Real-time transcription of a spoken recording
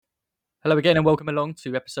Hello again, and welcome along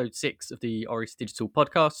to episode 6 of the Oris Digital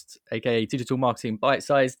Podcast, aka Digital Marketing Bite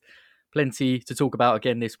Sized. Plenty to talk about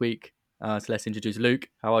again this week. So let's introduce Luke.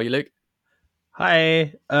 How are you, Luke?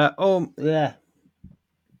 Hi. Yeah.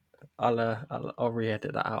 I'll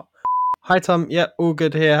re-edit that out. Hi, Tom. Yeah, all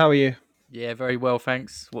good here. How are you? Yeah, very well,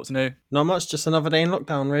 thanks. What's new? Not much. Just another day in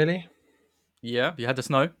lockdown, really. Yeah, you had the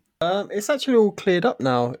snow? It's actually all cleared up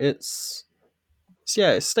now. It's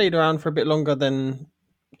stayed around for a bit longer than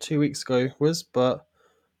 2 weeks ago was, but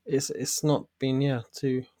it's not been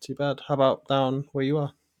too bad. How about down where you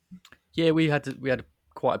are? Yeah, we had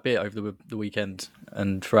quite a bit over the weekend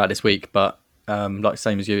and throughout this week, but like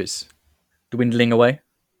same as you, it's dwindling away.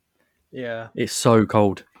 Yeah. It's so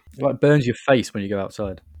cold. It like burns your face when you go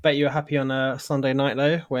outside. Bet you were happy on a Sunday night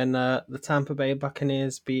though when the Tampa Bay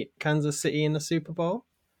Buccaneers beat Kansas City in the Super Bowl.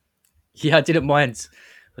 Yeah, I didn't mind.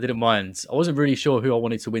 I wasn't really sure who I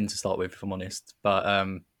wanted to win to start with, if I'm honest. But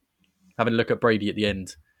having a look at Brady at the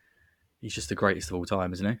end, he's just the greatest of all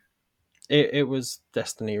time, isn't he? It was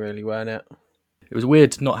destiny, really, weren't it? It was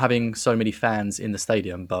weird not having so many fans in the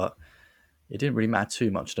stadium, but it didn't really matter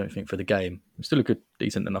too much, I don't think, for the game. It was still a good,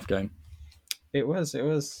 decent enough game. It was.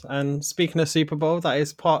 And speaking of Super Bowl, that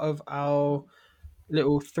is part of our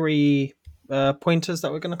little three pointers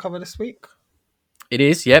that we're going to cover this week. It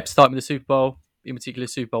is, yep, starting with the Super Bowl, in particular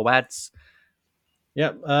Super Bowl ads.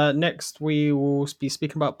 Yep. Next, we will be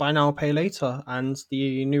speaking about Buy Now, Pay Later and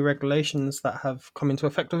the new regulations that have come into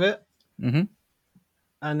effect with it. Mm-hmm.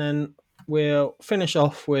 And then we'll finish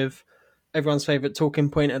off with everyone's favorite talking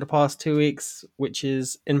point of the past 2 weeks, which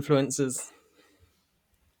is influencers.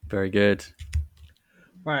 Very good.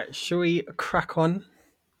 Right, shall we crack on?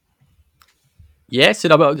 Yeah, so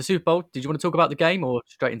about the Super Bowl, did you want to talk about the game or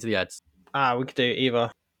straight into the ads? We could do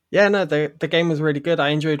either. Yeah, no, the game was really good. I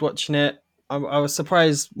enjoyed watching it. I was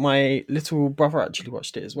surprised my little brother actually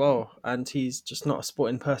watched it as well, and he's just not a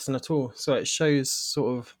sporting person at all. So it shows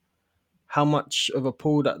sort of how much of a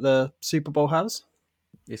pull that the Super Bowl has.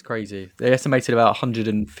 It's crazy. They estimated about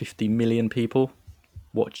 150 million people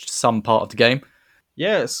watched some part of the game.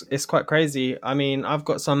 Yeah, it's quite crazy. I mean, I've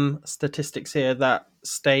got some statistics here that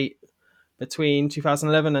state between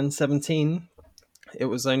 2011 and 17, it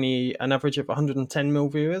was only an average of 110 mil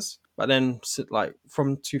viewers. But then, like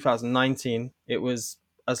from 2019, it was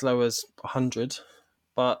as low as 100.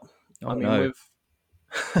 But I Oh, mean, no.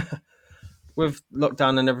 with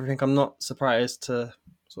lockdown and everything, I'm not surprised to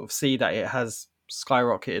sort of see that it has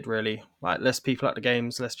skyrocketed. Really, like less people at the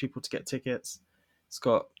games, less people to get tickets. It's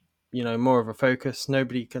got more of a focus.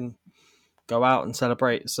 Nobody can go out and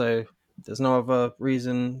celebrate, so there's no other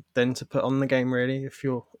reason than to put on the game. Really, if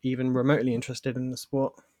you're even remotely interested in the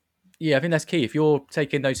sport. Yeah, I think that's key. If you're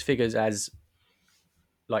taking those figures as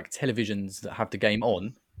like televisions that have the game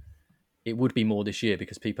on, it would be more this year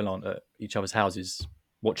because people aren't at each other's houses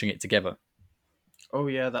watching it together. Oh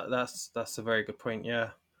yeah, that's a very good point. Yeah,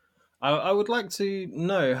 I would like to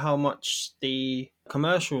know how much the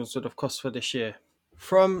commercials would have cost for this year.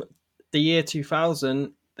 From the year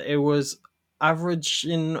 2000, it was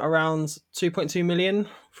averaging around 2.2 million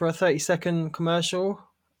for a 30-second commercial,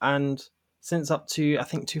 and since up to I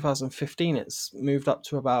think 2015, it's moved up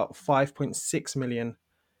to about 5.6 million,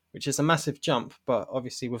 which is a massive jump. But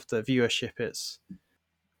obviously, with the viewership, it's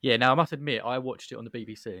Yeah, now I must admit, I watched it on the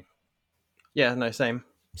BBC. yeah, no, same.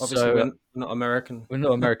 Obviously, So we're not American. we're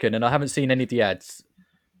not American, and I haven't seen any of the ads.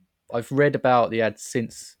 I've read about the ads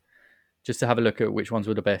since just to have a look at which ones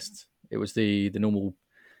were the best. It was the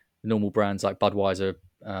normal brands like Budweiser.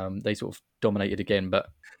 They sort of dominated again, but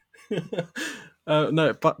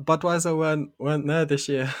No, but Budweiser weren't there this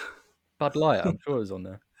year. Bud Light, I'm sure, was on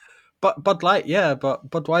there. But Bud Light, yeah, but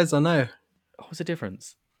Budweiser, no. What was the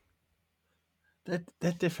difference?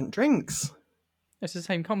 They're different drinks. It's the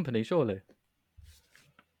same company, surely.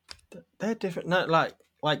 They're different. No,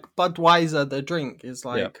 like Budweiser, the drink is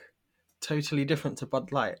Yeah. like totally different to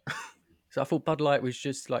Bud Light. So I thought Bud Light was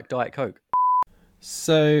just like Diet Coke.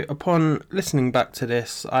 So upon listening back to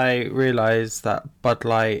this, I realised that Bud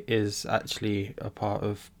Light is actually a part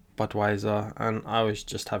of Budweiser, and I was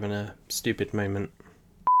just having a stupid moment.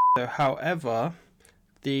 So, however,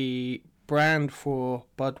 the brand for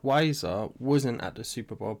Budweiser wasn't at the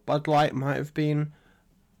Super Bowl. Bud Light might have been,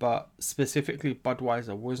 but specifically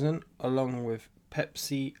Budweiser wasn't, along with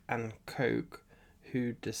Pepsi and Coke,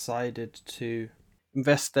 who decided to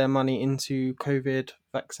invest their money into COVID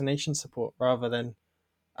vaccination support rather than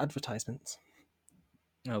advertisements.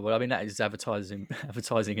 Oh well, I mean that is advertising,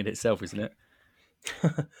 advertising in itself, isn't it?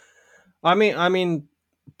 I mean,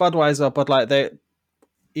 Budweiser, Bud Light, they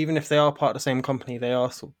even if they are part of the same company, they are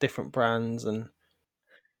sort of different brands and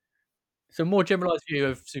So more generalized view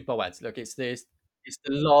of Super Bowl ads. Look, it's the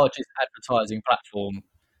largest advertising platform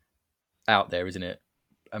out there, isn't it?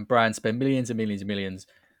 And brands spend millions and millions and millions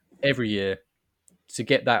every year to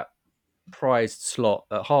get that prized slot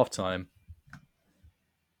at halftime.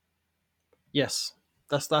 Yes,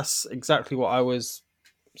 that's exactly what I was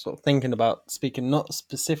sort of thinking about. Speaking not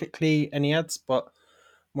specifically any ads, but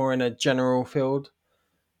more in a general field.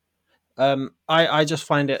 I just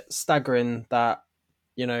find it staggering that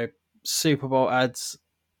you know Super Bowl ads,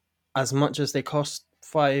 as much as they cost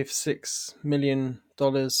 $5-6 million,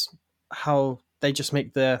 how they just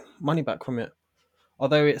make their money back from it.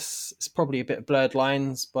 Although it's probably a bit blurred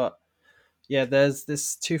lines, but yeah, there's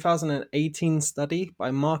this 2018 study by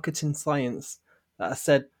Marketing Science that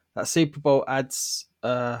said that Super Bowl ads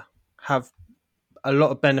have a lot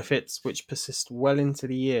of benefits which persist well into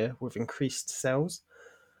the year with increased sales.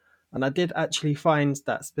 And I did actually find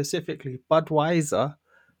that specifically Budweiser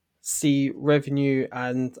see revenue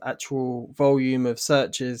and actual volume of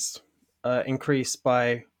searches increase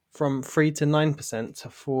by from 3 to 9% to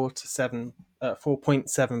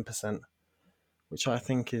 4.7%, which I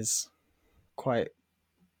think is quite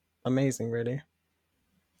amazing, really.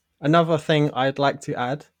 Another thing I'd like to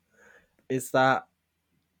add is that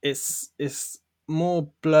it's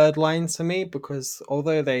more blurred lines for me because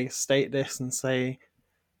although they state this and say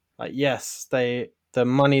like yes, the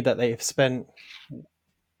money that they've spent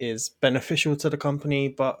is beneficial to the company,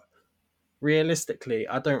 but realistically,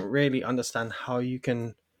 I don't really understand how you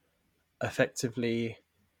can effectively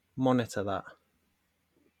monitor that.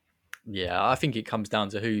 Yeah, I think it comes down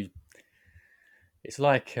to who. It's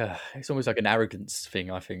like it's almost like an arrogance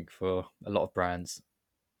thing. I think for a lot of brands,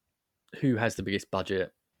 who has the biggest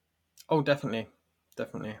budget? Oh, definitely,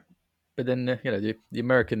 definitely. But then the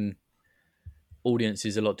American audience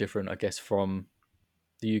is a lot different, I guess, from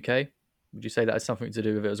the UK. Would you say that has something to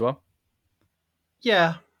do with it as well?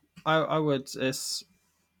 Yeah, I would. It's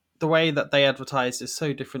the way that they advertise is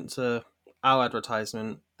so different to our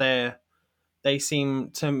advertisement. They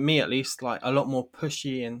seem to me at least like a lot more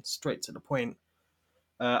pushy and straight to the point,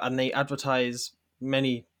 and they advertise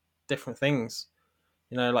many different things.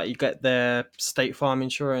 You know, like you get their State Farm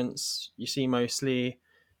insurance. You see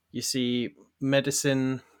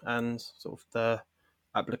medicine and sort of the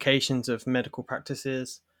applications of medical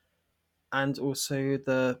practices, and also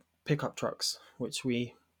the pickup trucks, which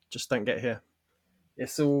we just don't get here.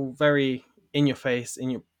 It's all very in your face, in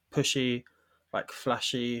your pushy, like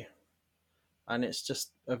flashy, and it's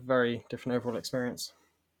just a very different overall experience.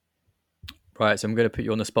 Right. So I'm going to put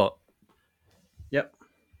you on the spot. Yep.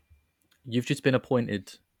 You've just been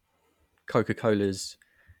appointed Coca-Cola's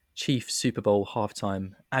chief Super Bowl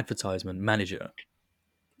halftime advertisement manager.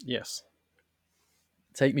 Yes.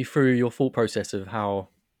 Take me through your thought process of how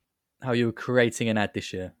you were creating an ad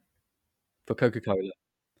this year for Coca-Cola.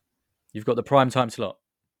 You've got the prime time slot,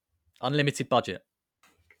 unlimited budget.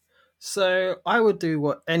 So I would do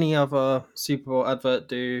what any other Super Bowl advert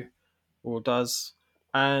do or does,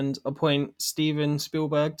 and appoint Steven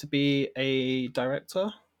Spielberg to be a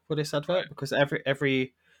director for this Right. advert because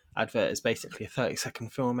every advert is basically a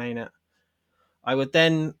 30-second film, ain't it? I would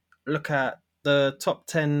then look at the top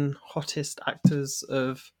 10 hottest actors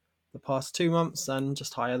of the past 2 months and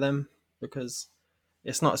just hire them because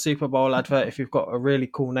it's not a Super Bowl advert if you've got a really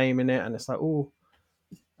cool name in it and it's like, oh,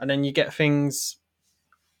 and then you get things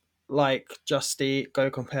like Just Eat, Go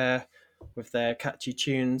Compare with their catchy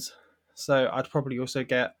tunes. So I'd probably also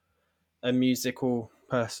get a musical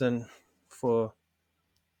person for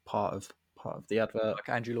part of the advert. Like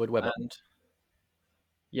Andrew Lloyd Webber. And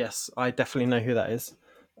yes, I definitely know who that is.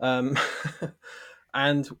 Um,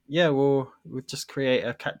 and yeah, we'll just create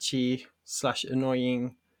a catchy slash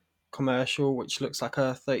annoying commercial which looks like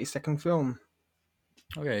a 30-second film.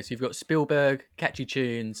 Okay, so you've got Spielberg, catchy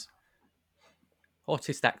tunes,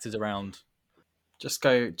 hottest actors around.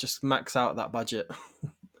 Just max out that budget.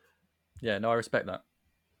 Yeah, no, I respect that.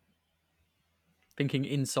 Thinking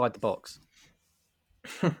inside the box.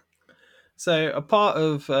 So a part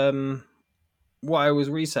of what I was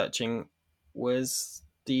researching was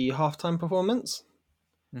the halftime performance.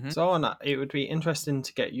 Hmm. So on that, it would be interesting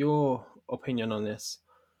to get your opinion on this.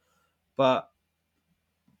 But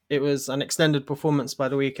it was an extended performance by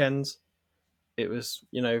the weekend. It was,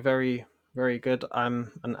 very, very good.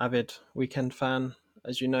 I'm an avid weekend fan,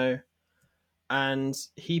 as you know. And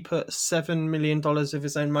he put $7 million of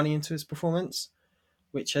his own money into his performance,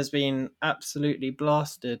 which has been absolutely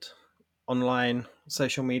blasted online,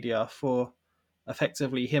 social media, for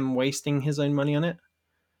effectively him wasting his own money on it.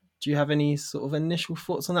 Do you have any sort of initial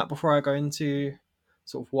thoughts on that before I go into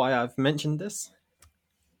sort of why I've mentioned this?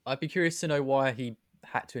 I'd be curious to know why he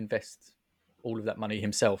had to invest. all of that money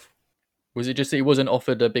himself? Was it just that he wasn't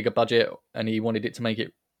offered a bigger budget and he wanted it to make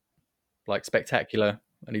it like spectacular,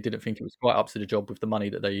 and he didn't think it was quite up to the job with the money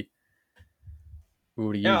that they were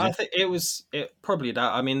already Yeah, I using? think it probably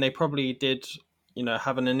that. I mean, they probably did,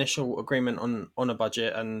 have an initial agreement on a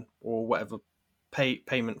budget and or whatever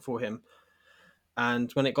payment for him.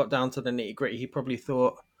 And when it got down to the nitty gritty, he probably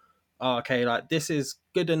thought, oh, okay, like this is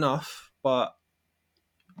good enough, but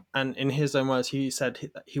and in his own words, he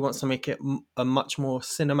said he wants to make it a much more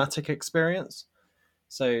cinematic experience.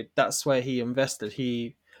 So that's where he invested.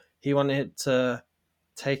 He wanted to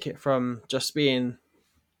take it from just being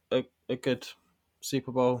a good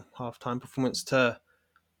Super Bowl halftime performance to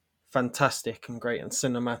fantastic and great and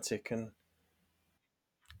cinematic. And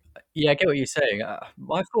Yeah, I get what you're saying.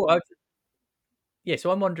 I thought, yeah.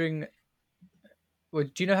 So I'm wondering, well,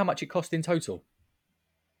 do you know how much it cost in total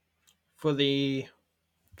for the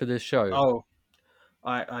for the show? oh,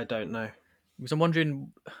 I don't know. Because I'm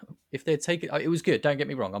wondering if they'd taken. It was good. Don't get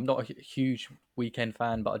me wrong. I'm not a huge Weekend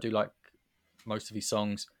fan, but I do like most of his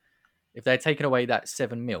songs. If they had taken away that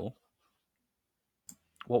 7 mil,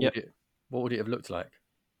 what would Yep. it what would it have looked like?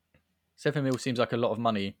 7 mil seems like a lot of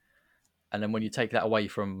money, and then when you take that away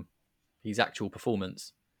from his actual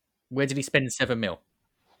performance, where did he spend 7 mil?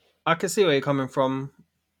 I can see where you're coming from.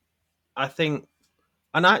 I think,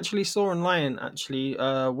 and I actually saw online,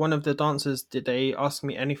 one of the dancers did a Ask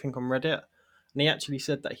Me Anything on Reddit, and he actually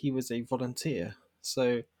said that he was a volunteer.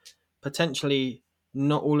 So potentially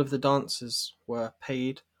not all of the dancers were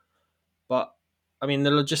paid, but I mean,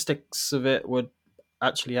 the logistics of it would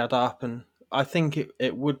actually add up, and I think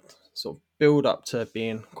it would sort of build up to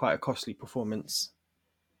being quite a costly performance.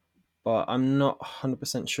 But I'm not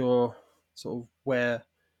 100% sure sort of where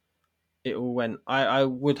it all went. I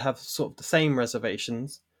would have sort of the same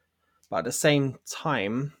reservations, but at the same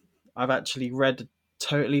time, I've actually read a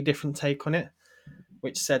totally different take on it,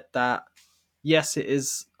 which said that yes, it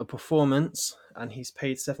is a performance and he's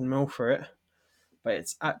paid 7 mil for it, but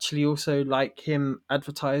it's actually also like him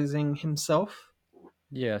advertising himself.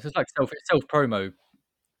 Yeah, so it's like self promo.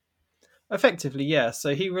 Effectively, yeah.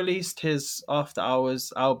 So he released his After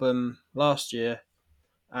Hours album last year,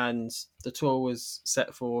 and the tour was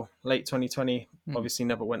set for late 2020. Hmm. Obviously,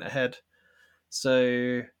 never went ahead.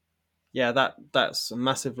 So yeah, that's a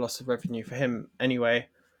massive loss of revenue for him anyway.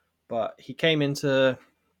 But he came into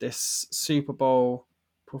this Super Bowl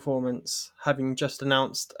performance having just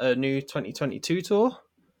announced a new 2022 tour.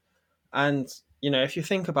 And, if you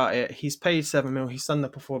think about it, he's paid 7 mil, he's done the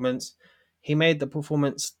performance, he made the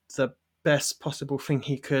performance the best possible thing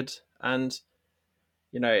he could. And,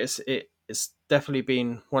 it's definitely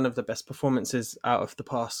been one of the best performances out of the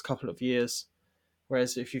past couple of years.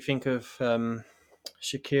 Whereas if you think of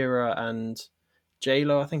Shakira and J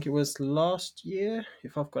Lo, I think it was last year,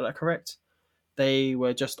 if I've got that correct, they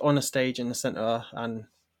were just on a stage in the center, and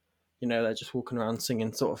they're just walking around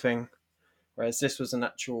singing sort of thing. Whereas this was an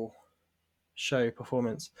actual show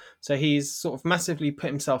performance. So he's sort of massively put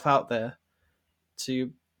himself out there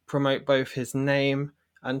to promote both his name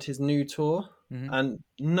and his new tour. Hmm. And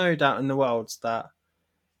no doubt in the world that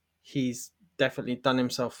he's definitely done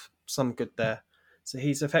himself some good there. So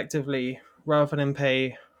he's effectively, rather than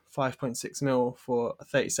pay 5.6 mil for a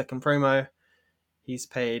 30-second promo, he's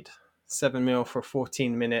paid 7 mil for a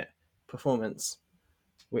 14-minute performance,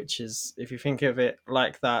 which is, if you think of it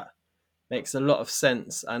like that, makes a lot of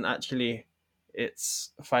sense. And actually,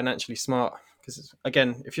 it's financially smart because,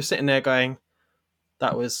 again, if you're sitting there going,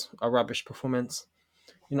 that was a rubbish performance,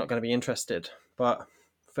 you're not going to be interested. But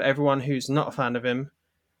for everyone who's not a fan of him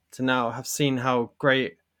to now have seen how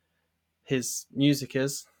great his music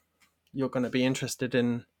is, you're going to be interested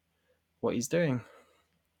in what he's doing.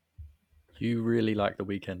 You really like the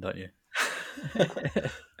Weekend, don't you?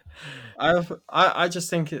 I just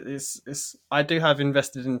think it's I do have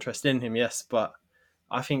invested interest in him, yes, but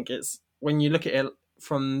I think it's when you look at it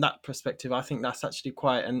from that perspective, I think that's actually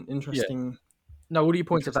quite an Yeah. interesting No, all your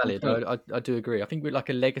points are interesting valid. point. I do agree. I think with like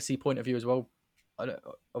a legacy point of view as well.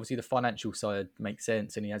 Obviously, the financial side makes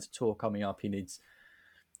sense, and he has a tour coming up. He needs,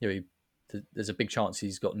 there's a big chance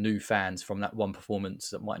he's got new fans from that one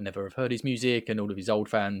performance that might never have heard his music, and all of his old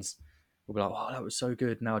fans will be like, "Oh, that was so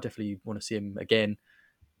good! Now I definitely want to see him again."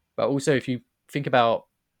 But also, if you think about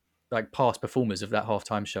like past performers of that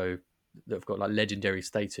halftime show that have got like legendary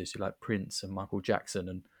status, like Prince and Michael Jackson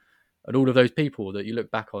and all of those people that you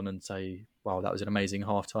look back on and say, wow, that was an amazing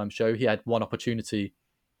halftime show. He had one opportunity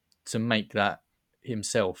to make that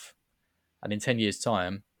himself. And in 10 years'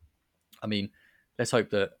 time, I mean, let's hope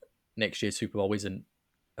that next year's Super Bowl isn't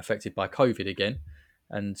affected by COVID again.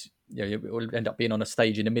 And it will end up being on a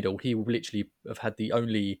stage in the middle. He will literally have had the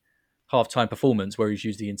only halftime performance where he's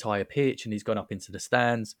used the entire pitch and he's gone up into the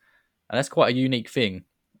stands, and that's quite a unique thing.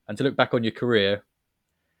 And to look back on your career,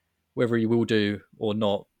 whether he will do or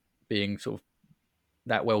not, being sort of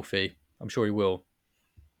that wealthy, I'm sure he will.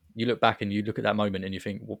 You look back and you look at that moment and you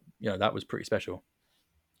think, well, that was pretty special.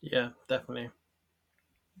 Yeah, definitely.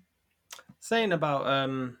 Saying about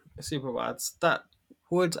Super Bowl ads, that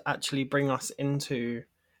would actually bring us into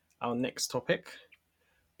our next topic,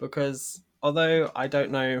 because although I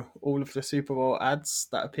don't know all of the Super Bowl ads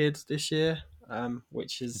that appeared this year,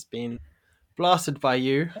 which has been blasted by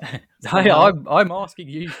you somehow. I'm asking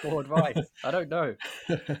you for advice. I don't know.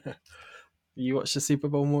 You watch the Super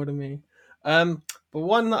Bowl more than me. But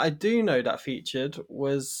one that I do know that featured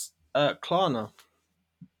was Klarna,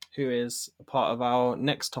 who is a part of our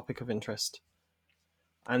next topic of interest.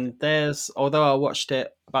 And although I watched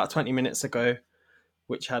it about 20 minutes ago,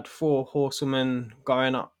 which had 4 horsewomen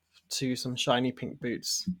going up to some shiny pink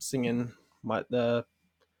boots, singing like the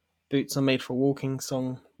 "Boots Are Made for Walking"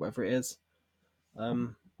 song, whatever it is.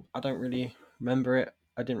 I don't really remember it.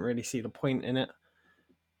 I didn't really see the point in it.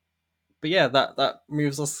 But yeah, that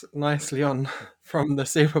moves us nicely on from the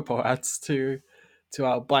Super Bowl ads to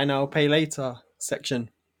our buy now, pay later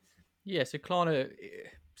section. Yeah, so Klarna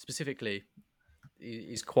specifically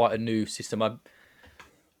is quite a new system.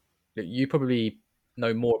 You probably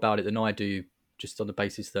know more about it than I do, just on the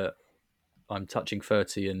basis that I'm touching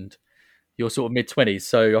 30 and you're sort of mid-20s.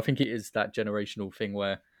 So I think it is that generational thing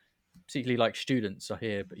where particularly like students are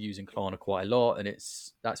here but using Klarna quite a lot, and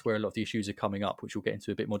that's where a lot of the issues are coming up, which we'll get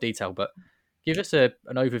into a bit more detail. But give us an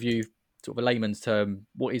overview, sort of a layman's term.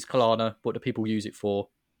 What is Klarna? What do people use it for?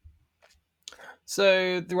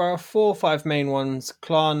 So there are 4 or 5 main ones: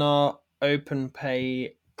 Klarna,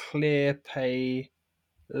 OpenPay, ClearPay,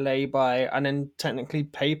 Laybuy, and then technically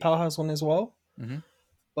PayPal has one as well. Mm-hmm.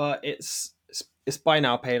 But it's buy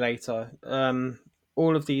now, pay later.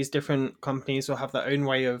 All of these different companies will have their own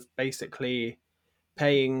way of basically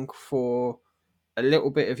paying for a little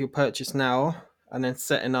bit of your purchase now, and then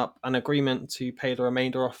setting up an agreement to pay the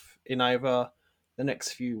remainder off in either the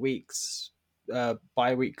next few weeks,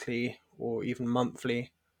 bi-weekly, or even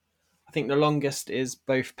monthly. I think the longest is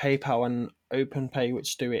both PayPal and OpenPay,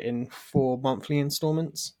 which do it in 4 monthly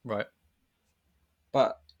installments. Right.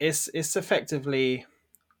 But it's effectively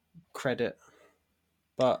credit,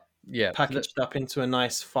 but Yeah. packaged up into a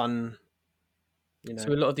nice, fun,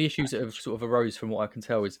 So a lot of the issues that have package. sort of arose from what I can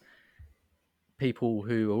tell is people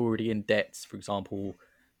who are already in debts, for example,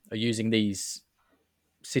 are using these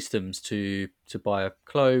systems to buy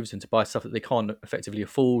clothes and to buy stuff that they can't effectively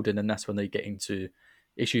afford, and then that's when they get into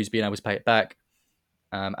issues being able to pay it back.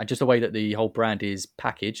 And just the way that the whole brand is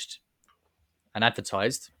packaged and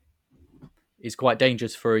advertised is quite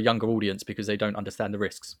dangerous for a younger audience because they don't understand the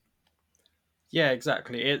risks. Yeah,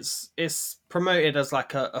 exactly. It's promoted as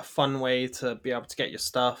like a fun way to be able to get your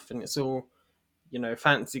stuff, and it's all,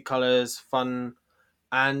 fancy colors, fun.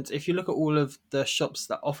 And if you look at all of the shops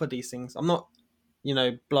that offer these things, I'm not,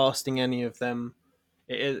 blasting any of them.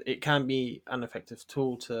 It can be an effective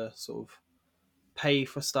tool to sort of pay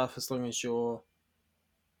for stuff as long as you're,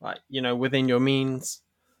 like, within your means.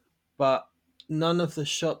 But none of the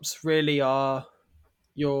shops really are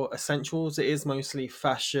your essentials. It is mostly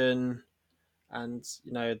fashion and,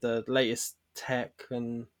 the latest tech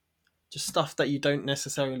and just stuff that you don't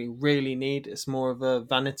necessarily really need. It's more of a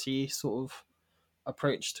vanity sort of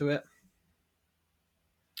approach to it.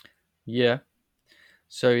 Yeah.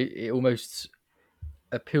 So it almost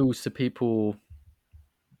appeals to people.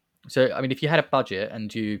 So, I mean, if you had a budget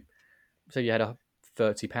and you say you had a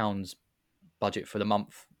 £30 budget for the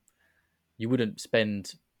month, you wouldn't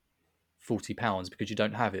spend £40 because you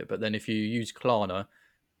don't have it. But then if you use Klarna,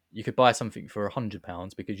 you could buy something for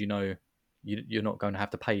 £100 because you're not going to have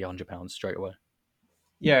to pay £100 straight away.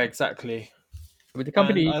 Yeah, exactly. With the And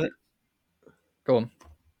company, go on.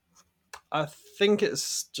 I think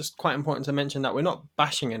it's just quite important to mention that we're not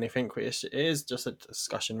bashing anything. It is just a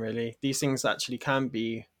discussion, really. These things actually can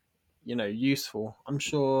be, useful. I'm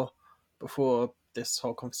sure before this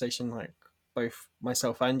whole conversation, like both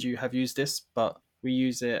myself and you have used this, but we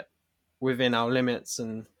use it within our limits,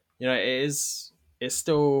 and it's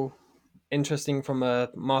still interesting from a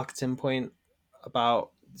marketing point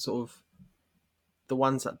about sort of the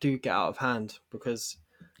ones that do get out of hand, because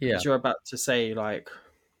Yeah. as you're about to say, like,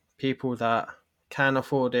 people that can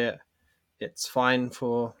afford it, it's fine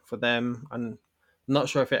for them. And I'm not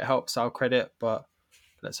sure if it helps our credit, but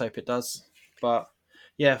let's hope it does. But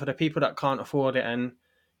yeah, for the people that can't afford it, and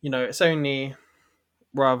it's only,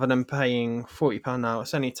 rather than paying £40 now,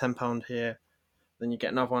 it's only £10 here. Then you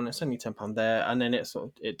get another one, it's only £10 there, and then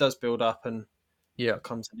it does build up, and Yeah.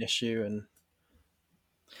 becomes an issue. And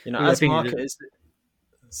Well, yeah, I as think that, marketers,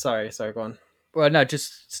 sorry, go on. well, no,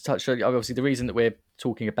 just to touch on, obviously the reason that we're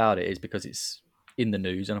talking about it is because it's in the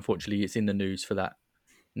news, and unfortunately, it's in the news for that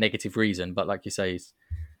negative reason. But like you say,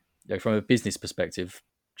 from a business perspective,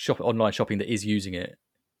 online shopping that is using it,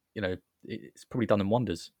 it's probably done them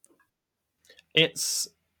wonders. It's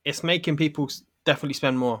making people definitely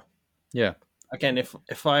spend more. Yeah. Again,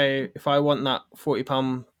 if I want that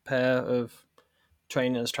 £40 pair of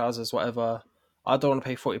trainers, trousers, whatever, I don't want to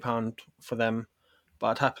pay £40 for them, but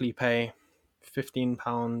I'd happily pay £15,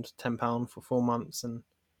 £10 for 4 months, and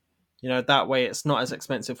that way it's not as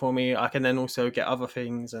expensive for me. I can then also get other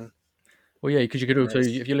things, and Well, yeah, because you could also, it's,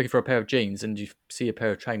 if you're looking for a pair of jeans and you see a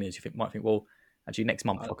pair of trainers, might think, well, actually, next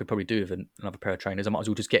month I could probably do with another pair of trainers. I might as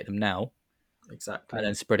well just get them now and exactly.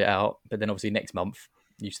 then spread it out. But then obviously next month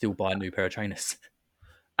you still buy a new pair of trainers.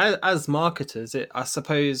 As marketers, I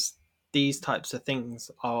suppose these types of things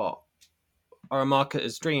are a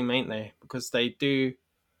marketer's dream, ain't they? Because they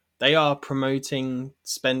are promoting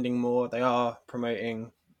spending more. They are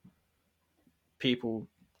promoting people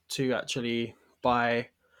to actually buy,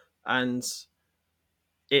 and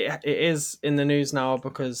it is in the news now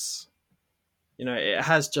because it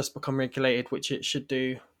has just become regulated, which it should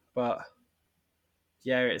do. But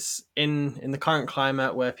yeah, it's in the current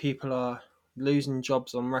climate where people are losing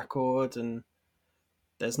jobs on record, and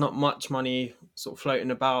there's not much money sort of floating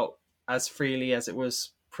about as freely as it was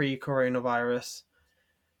pre-coronavirus.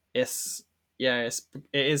 It's yeah, it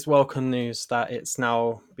is welcome news that it's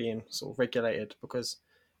now being sort of regulated, because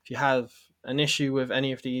if you have an issue with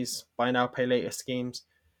any of these buy now pay later schemes,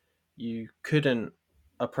 you couldn't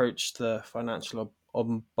approach the financial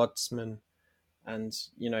ombudsman, and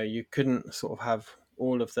you couldn't sort of have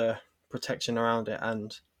all of the protection around it,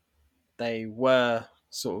 and they were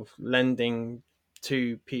sort of lending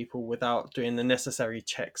to people without doing the necessary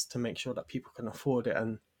checks to make sure that people can afford it,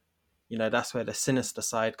 and that's where the sinister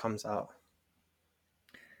side comes out.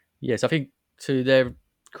 Yes, I think to their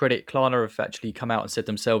credit, Klarna have actually come out and said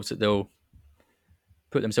themselves that they'll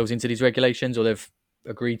put themselves into these regulations, or they've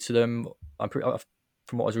agreed to them.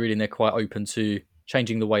 From what I was reading, they're quite open to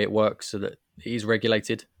changing the way it works so that it is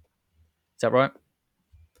regulated. Is that right?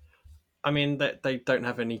 I mean, they don't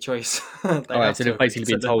have any choice. They All right, have so to they've agree basically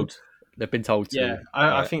to been them. told. They've been told Yeah, to. All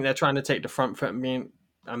I right. think they're trying to take the front foot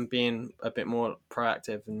and being a bit more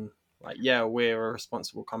proactive, and like, yeah, we're a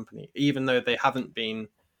responsible company, even though they haven't been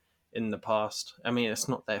in the past. I mean, it's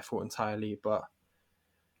not their fault entirely, but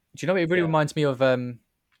Do you know? It really yeah, reminds me of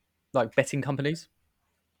like betting companies.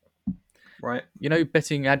 right.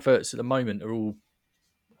 Betting adverts at the moment are all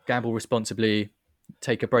gamble responsibly,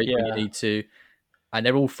 take a break when you Yeah, need to, and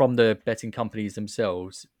they're all from the betting companies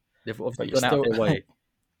themselves. They've but obviously you're gone out of still their way.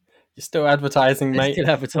 you're still advertising, They're mate. still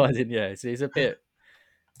advertising, yeah. It's a bit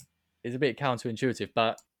counterintuitive,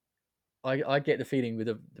 but I get the feeling with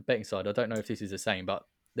the betting side. I don't know if this is the same, but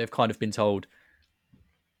they've kind of been told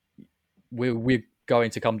we're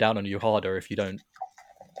going to come down on you harder if you don't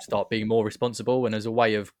start being more responsible. And as a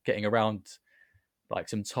way of getting around like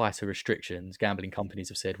some tighter restrictions, gambling companies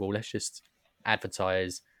have said, well, let's just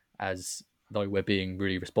advertise as though we're being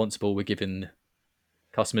really responsible. We're giving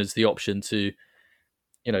customers the option to,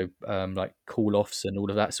 like call offs and all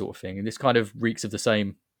of that sort of thing. And this kind of reeks of the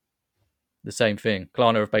same thing.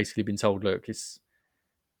 Klarna have basically been told, look, it's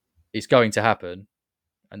going to happen,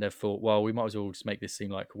 and they've thought, well, we might as well just make this seem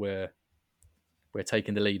like we're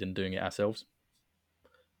taking the lead and doing it ourselves.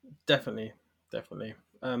 Definitely, definitely.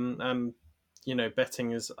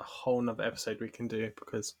 Betting is a whole nother episode we can do,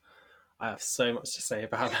 because I have so much to say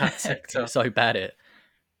about that You're sector. so bad at it.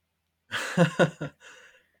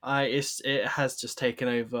 It has just taken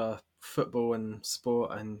over football and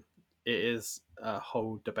sport, and it is a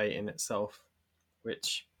whole debate in itself.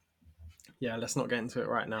 Which, yeah, let's not get into it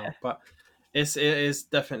right now. But it is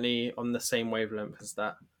definitely on the same wavelength as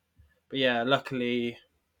that. But yeah, luckily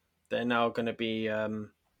they're now going to be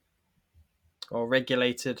or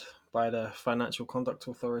regulated by the Financial Conduct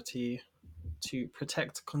Authority to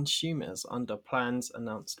protect consumers under plans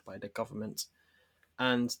announced by the government.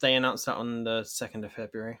 And they announced that on the 2nd of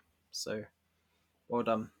February. So, well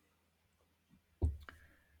done.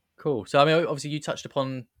 Cool. So I mean, obviously you touched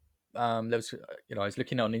upon there was, I was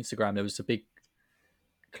looking on Instagram. There was a big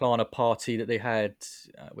Klarna party that they had.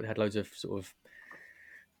 They had loads of sort of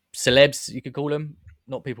celebs, you could call them,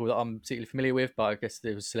 not people that I'm particularly familiar with, but I guess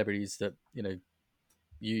there was celebrities that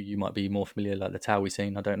you might be more familiar, like the Towie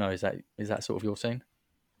scene. I don't know. Is that sort of your scene?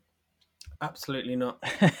 Absolutely not.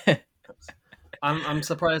 I'm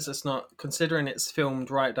surprised it's not, considering it's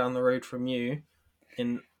filmed right down the road from you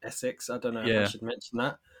in Essex. I don't know if I Yeah. should mention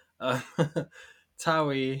that. Um,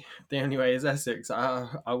 Towie, the only way is Essex.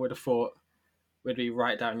 I would have thought would be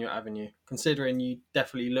right down your avenue, considering you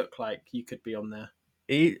definitely look like you could be on there.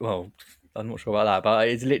 Well, I'm not sure about that, but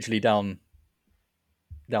it's literally down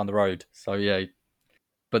the road. So yeah,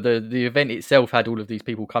 but the event itself had all of these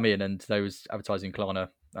people come in, and they was advertising Klarna.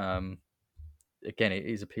 Again, it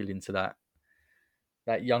is appealing to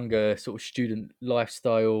that younger sort of student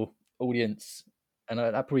lifestyle audience, and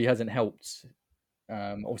that probably hasn't helped.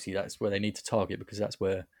 Obviously, that's where they need to target because that's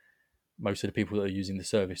where most of the people that are using the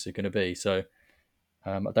service are going to be. So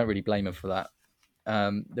I don't really blame them for that.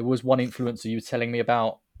 There was one influencer you were telling me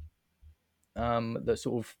about that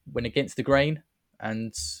sort of went against the grain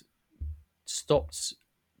and stopped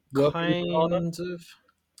working with Klarna. Kind of.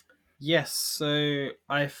 Yes, so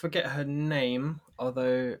I forget her name,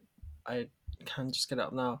 although I can just get it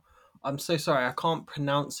up now. I'm so sorry, I can't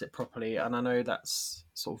pronounce it properly, and I know that's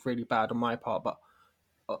sort of really bad on my part, but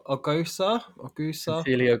Ogusa,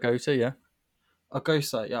 Sincerely Ogota, yeah.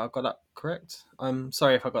 Ogosa, yeah, I got that correct. I'm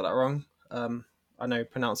sorry if I got that wrong. I know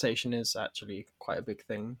pronunciation is actually quite a big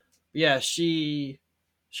thing. But yeah, she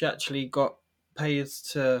actually got paid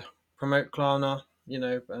to promote Klarna,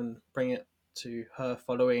 and bring it to her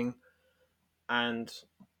following. And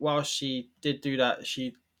while she did do that,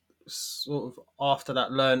 she sort of after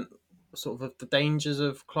that learned sort of the dangers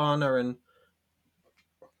of Klarna and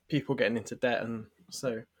people getting into debt, and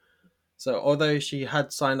so although she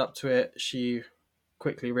had signed up to it, she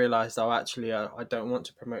quickly realized, oh, actually, I don't want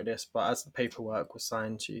to promote this. But as the paperwork was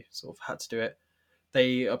signed, she sort of had to do it.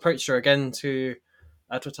 They approached her again to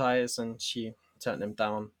advertise, and she turned them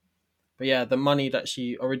down. But yeah, the money that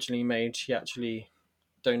she originally made, she actually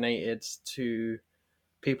donated to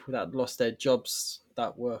people that lost their jobs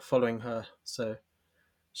that were following her. So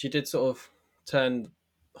she did sort of turn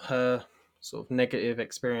her sort of negative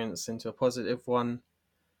experience into a positive one.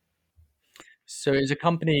 So it was a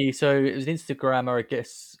company. So it was an Instagrammer, I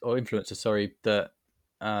guess, or influencer, sorry, that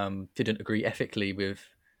didn't agree ethically with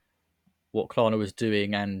what Klarna was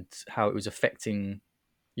doing and how it was affecting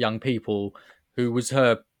young people, who was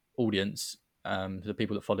her audience. The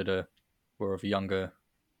people that followed her were of a younger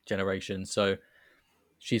generation. So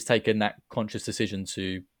she's taken that conscious decision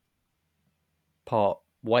to part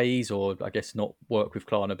ways, or I guess not work with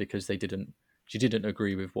Klarna because she didn't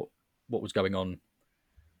agree with what was going on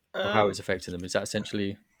or how it Um, was affecting them. Is that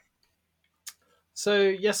essentially? so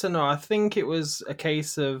yes and no. I think it was a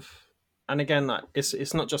case of, and again, like,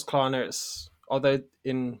 it's not just Klarna. It's although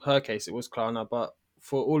in her case it was Klarna, but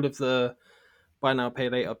for all of the buy now pay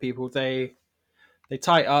later people, they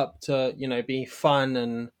tie it up to be fun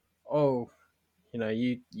and, oh,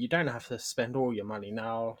 you don't have to spend all your money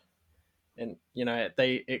now, and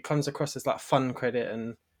it comes across as like fun credit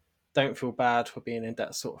and don't feel bad for being in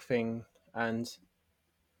that sort of thing. And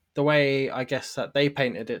the way I guess that they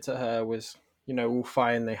painted it to her was, all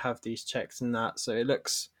fine. They have these checks and that, so it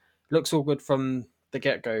looks all good from the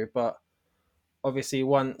get go. But obviously,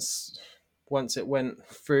 once it went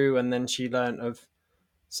through, and then she learned of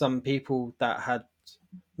some people that had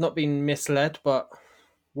not been misled, but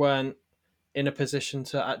weren't in a position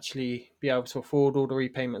to actually be able to afford all the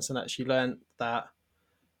repayments, and actually learned that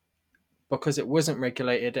because it wasn't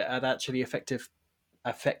regulated, it had actually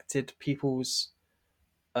affected people's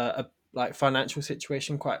like financial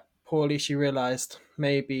situation quite poorly. She realized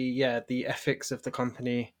maybe, yeah, the ethics of the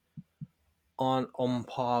company aren't on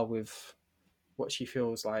par with what she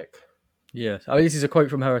feels like. Yeah, I mean, this is a quote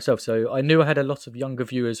from her herself. So I knew I had a lot of younger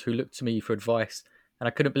viewers who looked to me for advice, and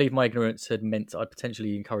I couldn't believe my ignorance had meant I'd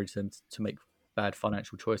potentially encourage them to make bad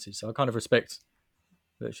financial choices. So I kind of respect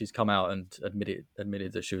that she's come out and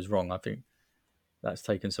admitted that she was wrong. I think that's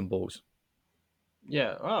taken some balls.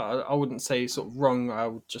 Yeah, well, I wouldn't say sort of wrong. I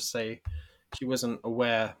would just say she wasn't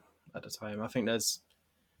aware at the time. I think there's,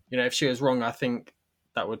 if she was wrong, I think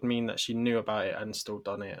that would mean that she knew about it and still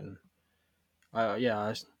done it. And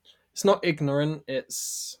yeah, it's not ignorant.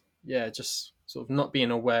 It's, yeah, just sort of not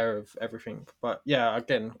being aware of everything. But yeah,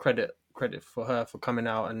 again, credit for her for coming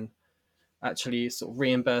out and actually sort of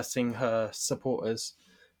reimbursing her supporters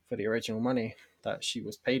for the original money that she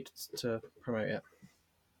was paid to promote it.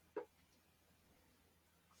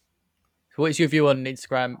 So what is your view on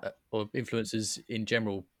Instagram or influencers in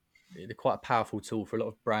general? They're quite a powerful tool for a lot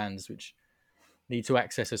of brands which need to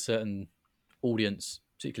access a certain audience,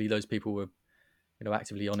 particularly those people who are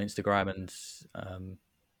actively on Instagram and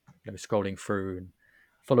scrolling through and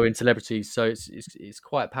following celebrities. So it's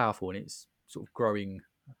quite powerful and it's sort of growing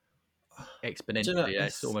Do you know, exponentially. Yeah,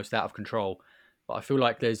 it's almost out of control. But I feel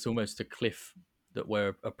like there's almost a cliff that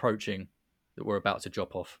we're approaching, that we're about to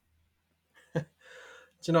drop off.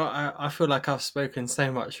 Do you know, I feel like I've spoken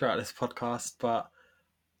so much throughout this podcast, but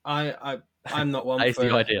I'm not one That is the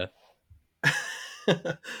for. idea.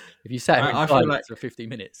 If you sat here in I feel like silence for 50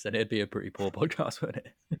 minutes, then it'd be a pretty poor podcast, wouldn't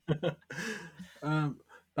it? um,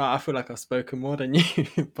 no, I feel like I've spoken more than you.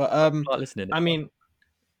 But Start listening. I mean,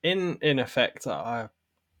 in effect, I'm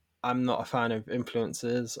not a fan of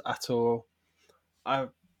influencers at all. I,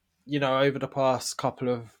 over the past couple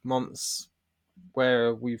of months,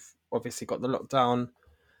 where we've obviously got the lockdown,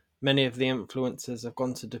 many of the influencers have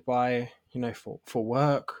gone to Dubai, for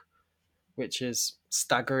work, which is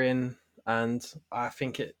staggering. And I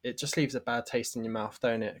think it just leaves a bad taste in your mouth,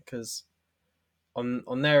 don't it? Because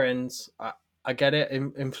on their end, I get it.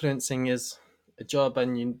 Influencing is a job,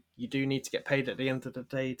 and you do need to get paid at the end of the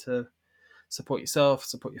day to support yourself,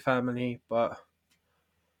 support your family. But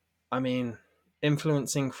I mean,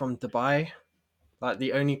 influencing from Dubai, like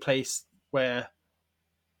the only place where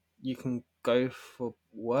you can go for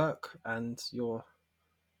work, and you're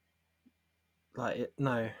like,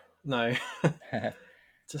 no, no,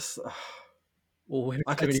 just Well, when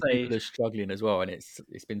I so could many say people are struggling as well, and it's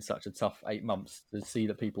been such a tough 8 months to see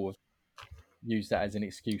that people have used that as an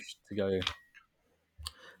excuse to go.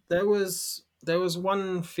 there was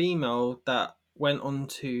one female that went on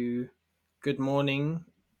to Good Morning,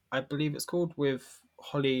 I believe it's called, with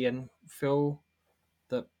Holly and Phil,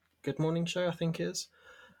 the Good Morning show, I think it is.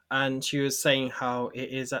 And she was saying how it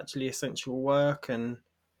is actually essential work, and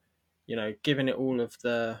giving it all of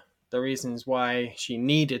the reasons why she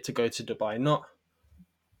needed to go to Dubai. Not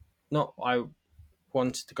I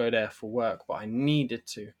wanted to go there for work, but I needed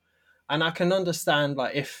to. And I can understand,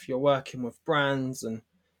 like, if you're working with brands and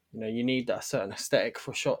you need that certain aesthetic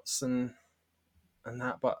for shots and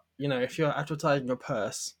that. But if you're advertising your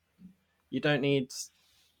purse, you don't need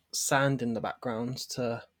sand in the background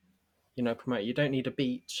to promote. You don't need a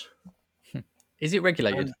beach. Is it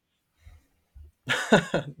regulated?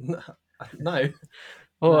 And no, no,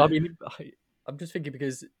 Well, I no. mean, I'm just thinking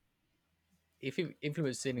because if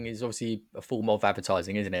influencing is obviously a form of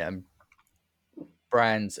advertising, isn't it? And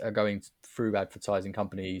brands are going through advertising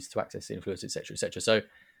companies to access influence, etc., etc. So,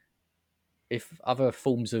 if other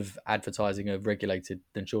forms of advertising are regulated,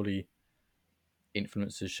 then surely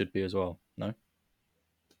influencers should be as well. No.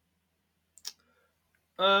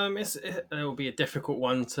 It will be a difficult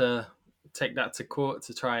one to take that to court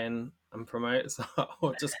to try and promote. So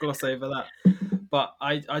I'll just gloss over that. But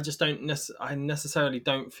I just I necessarily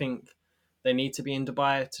don't think they need to be in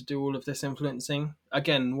Dubai to do all of this influencing.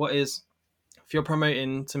 Again, if you're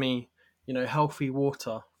promoting to me, healthy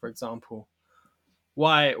water, for example,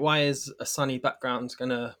 why is a sunny background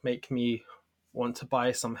gonna make me want to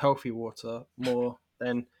buy some healthy water more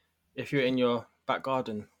than if you're in your back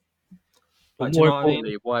garden? But Like, do you more know what I mean?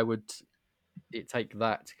 importantly, why would it take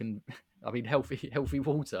that to I mean, healthy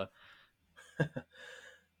water.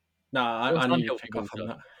 No, What's I knew you'd unhealthy pick up on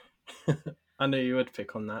water? that. I knew you would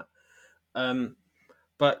pick on that. Um,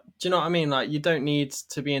 but do you know what I mean? Like, you don't need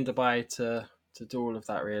to be in Dubai to do all of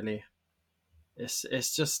that. Really,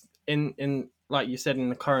 it's just in like you said, in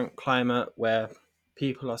the current climate where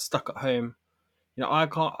people are stuck at home. I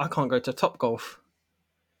can't go to Top Golf,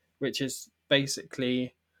 which is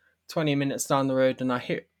basically 20 minutes down the road, and I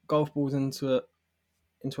hit golf balls into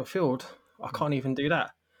a field. I can't even do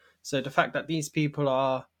that. So the fact that these people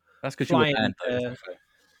are That's because you were flying banned, though. To be there, fair.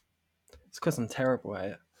 it's because I'm terrible at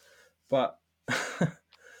it. But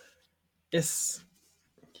it's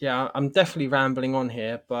yeah, I'm definitely rambling on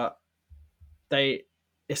here, but they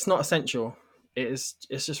it's not essential. It's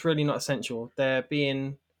just really not essential. They're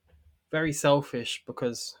being very selfish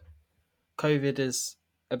because COVID is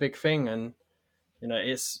a big thing, and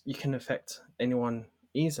it's you can affect anyone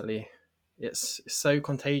easily. It's so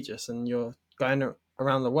contagious, and you're going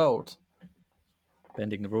around the world.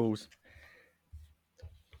 Bending the rules.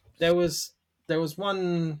 There was there was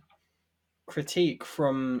one critique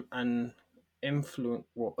from of an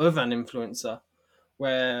influencer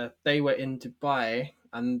where they were in Dubai,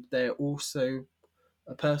 and they're also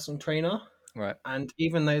a personal trainer. Right. And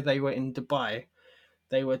even though they were in Dubai,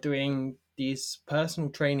 they were doing these personal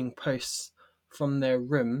training posts from their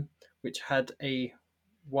room, which had a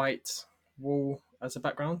white wall as a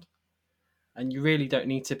background. And you really don't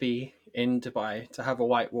need to be in Dubai to have a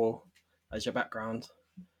white wall as your background.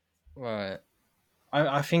 Right.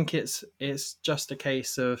 I think it's just a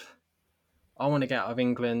case of, I want to get out of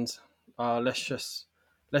England. Let's just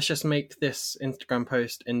make this Instagram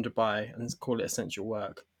post in Dubai and call it essential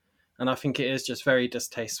work. And I think it is just very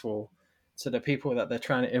distasteful to the people that they're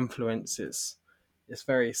trying to influence. It's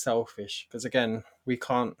very selfish because, again, we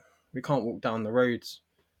can't walk down the roads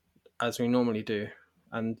as we normally do,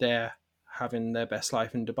 and they're having their best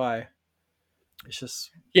life in Dubai. It's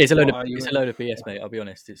just Yeah, it's a what are you? load of BS, mate. I'll be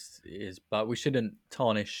honest, it is. But we shouldn't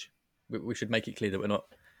tarnish. We should make it clear that we're not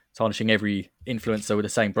tarnishing every influencer with the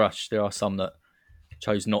same brush. There are some that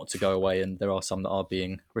chose not to go away, and there are some that are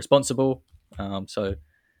being responsible. So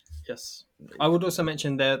Yes, I would also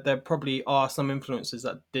mention there probably are some influencers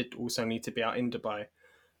that did also need to be out in Dubai.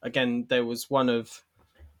 Again, there was one of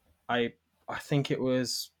I think it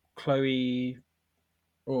was Chloe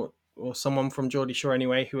or someone from Geordie Shore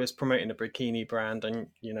anyway, who was promoting a bikini brand, and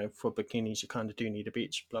for bikinis you kind of do need a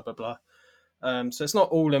beach, blah blah blah. So it's not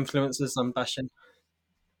all influencers I'm bashing.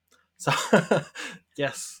 So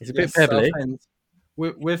yes, it's a bit pebbly.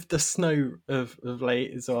 With the snow of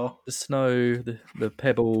late as well. The snow, the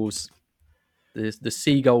pebbles, the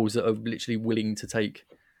seagulls that are literally willing to take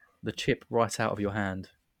the chip right out of your hand.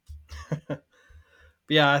 But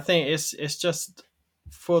yeah, I think it's just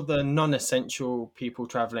for the non-essential people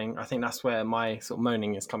traveling. I think that's where my sort of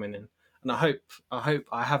moaning is coming in, and I hope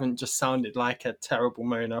I haven't just sounded like a terrible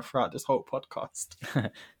moaner throughout this whole podcast.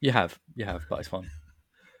 You have, but it's fine.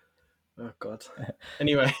 Oh God.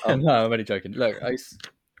 Anyway, no, I'm only joking. Look,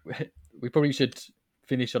 we probably should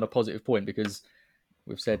finish on a positive point because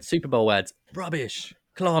we've said Super Bowl ads rubbish,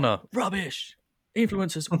 Klarna rubbish,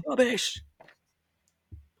 influencers rubbish.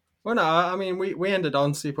 Well, no, I mean we ended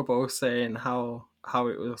on Super Bowl saying how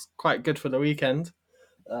it was quite good for the weekend,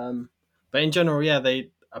 but in general, yeah,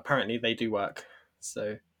 they do work.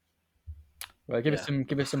 So, right,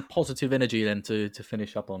 give us some positive energy then to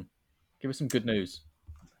finish up on. Give us some good news.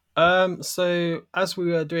 So as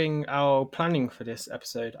we were doing our planning for this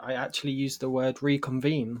episode, I actually used the word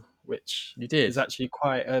reconvene, which is actually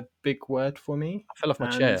quite a big word for me. I fell off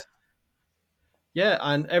my chair. Yeah,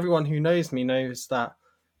 and everyone who knows me knows that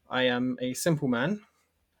I am a simple man,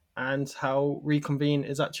 and how reconvene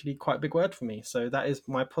is actually quite a big word for me. So that is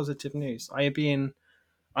my positive news. I'm being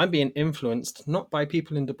influenced not by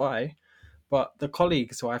people in Dubai, but the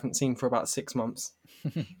colleagues who I haven't seen for about 6 months.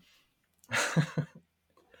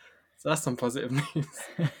 So that's some positive news.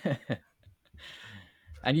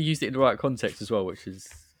 And you used it in the right context as well, which is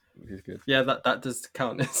good. Yeah, that does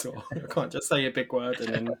count as well. I can't just say a big word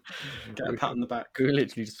and then get a pat on the back. We were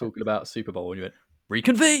literally just talking about Super Bowl and you went,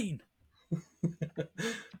 reconvene!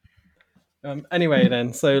 Anyway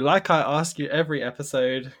then, so like I ask you every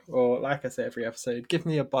episode, or like I say every episode, give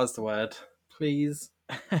me a buzzword, please.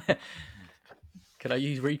 Can I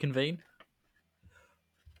use reconvene?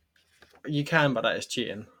 You can, but that is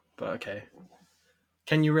cheating. But okay.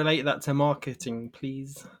 Can you relate that to marketing,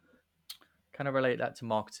 please? Can I relate that to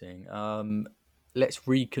marketing? Let's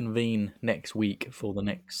reconvene next week for the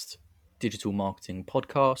next digital marketing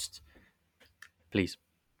podcast, please.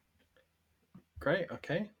 Great.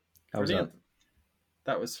 Okay. Brilliant.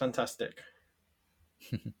 That was fantastic.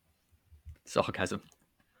 Sarcasm.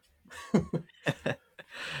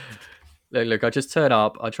 Look, I just turn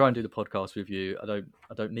up. I try and do the podcast with you. I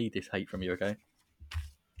don't need this hate from you, okay?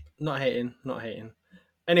 Not hating.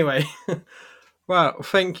 Anyway, well,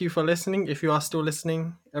 thank you for listening. If you are still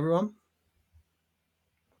listening, everyone.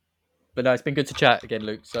 But no, it's been good to chat again,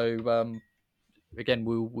 Luke. So again,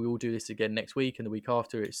 we will do this again next week and the week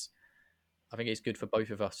after. I think it's good for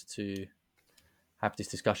both of us to have this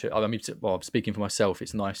discussion. I mean, well, I'm speaking for myself.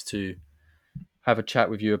 It's nice to have a chat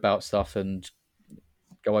with you about stuff and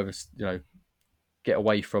go over, get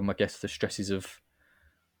away from, I guess, the stresses of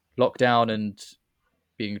lockdown and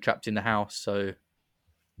being trapped in the house. So,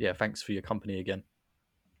 yeah, thanks for your company again.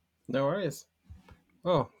 No worries.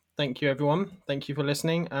 Well, thank you, everyone. Thank you for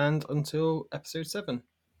listening. And until episode 7,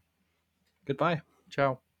 goodbye.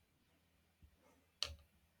 Ciao.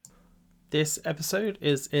 This episode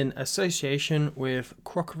is in association with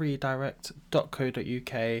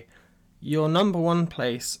crockerydirect.co.uk, your number one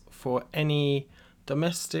place for any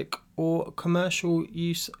domestic or commercial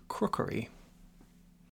use crockery.